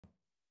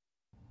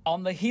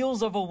On the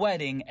heels of a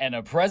wedding and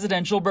a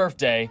presidential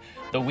birthday,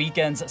 the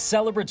weekend's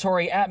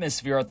celebratory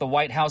atmosphere at the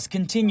White House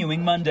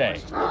continuing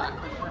Monday.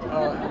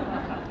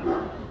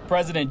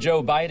 President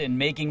Joe Biden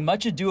making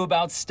much ado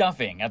about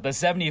stuffing at the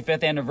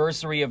 75th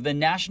anniversary of the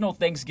National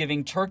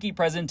Thanksgiving turkey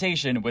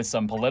presentation with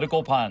some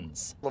political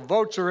puns. The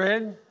votes are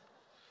in.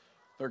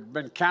 They've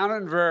been counted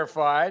and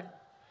verified.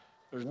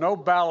 There's no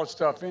ballot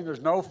stuffing.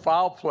 There's no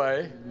foul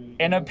play.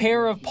 And a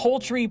pair of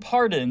poultry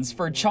pardons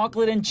for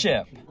chocolate and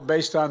chip.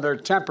 Based on their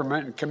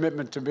temperament and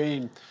commitment to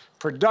being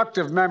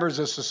productive members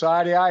of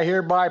society, I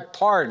hereby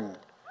pardon.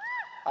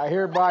 I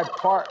hereby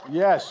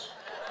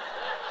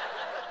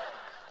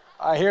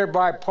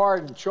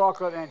pardon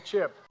chocolate and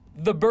chip.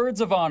 The Birds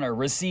of Honor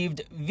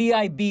received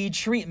VIB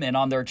treatment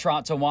on their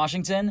trot to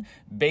Washington,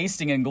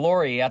 basking in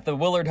glory at the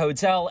Willard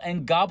Hotel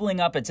and gobbling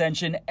up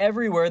attention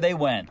everywhere they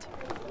went.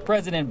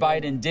 President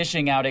Biden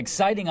dishing out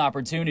exciting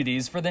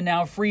opportunities for the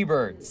now free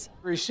birds.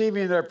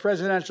 Receiving their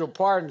presidential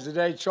pardons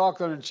today,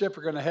 chocolate and chip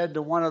are going to head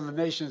to one of the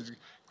nation's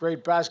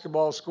great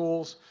basketball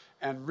schools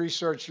and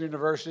research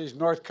universities,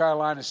 North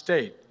Carolina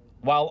State.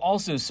 While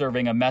also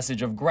serving a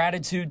message of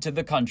gratitude to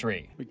the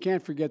country. We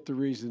can't forget the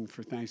reason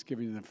for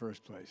Thanksgiving in the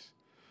first place.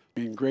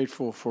 Being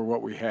grateful for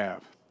what we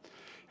have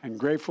and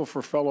grateful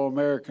for fellow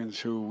Americans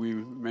who we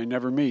may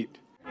never meet.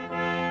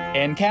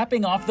 And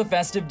capping off the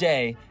festive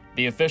day,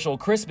 the official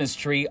Christmas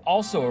tree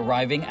also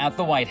arriving at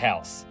the White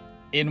House.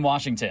 In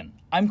Washington,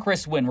 I'm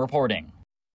Chris Wynn reporting.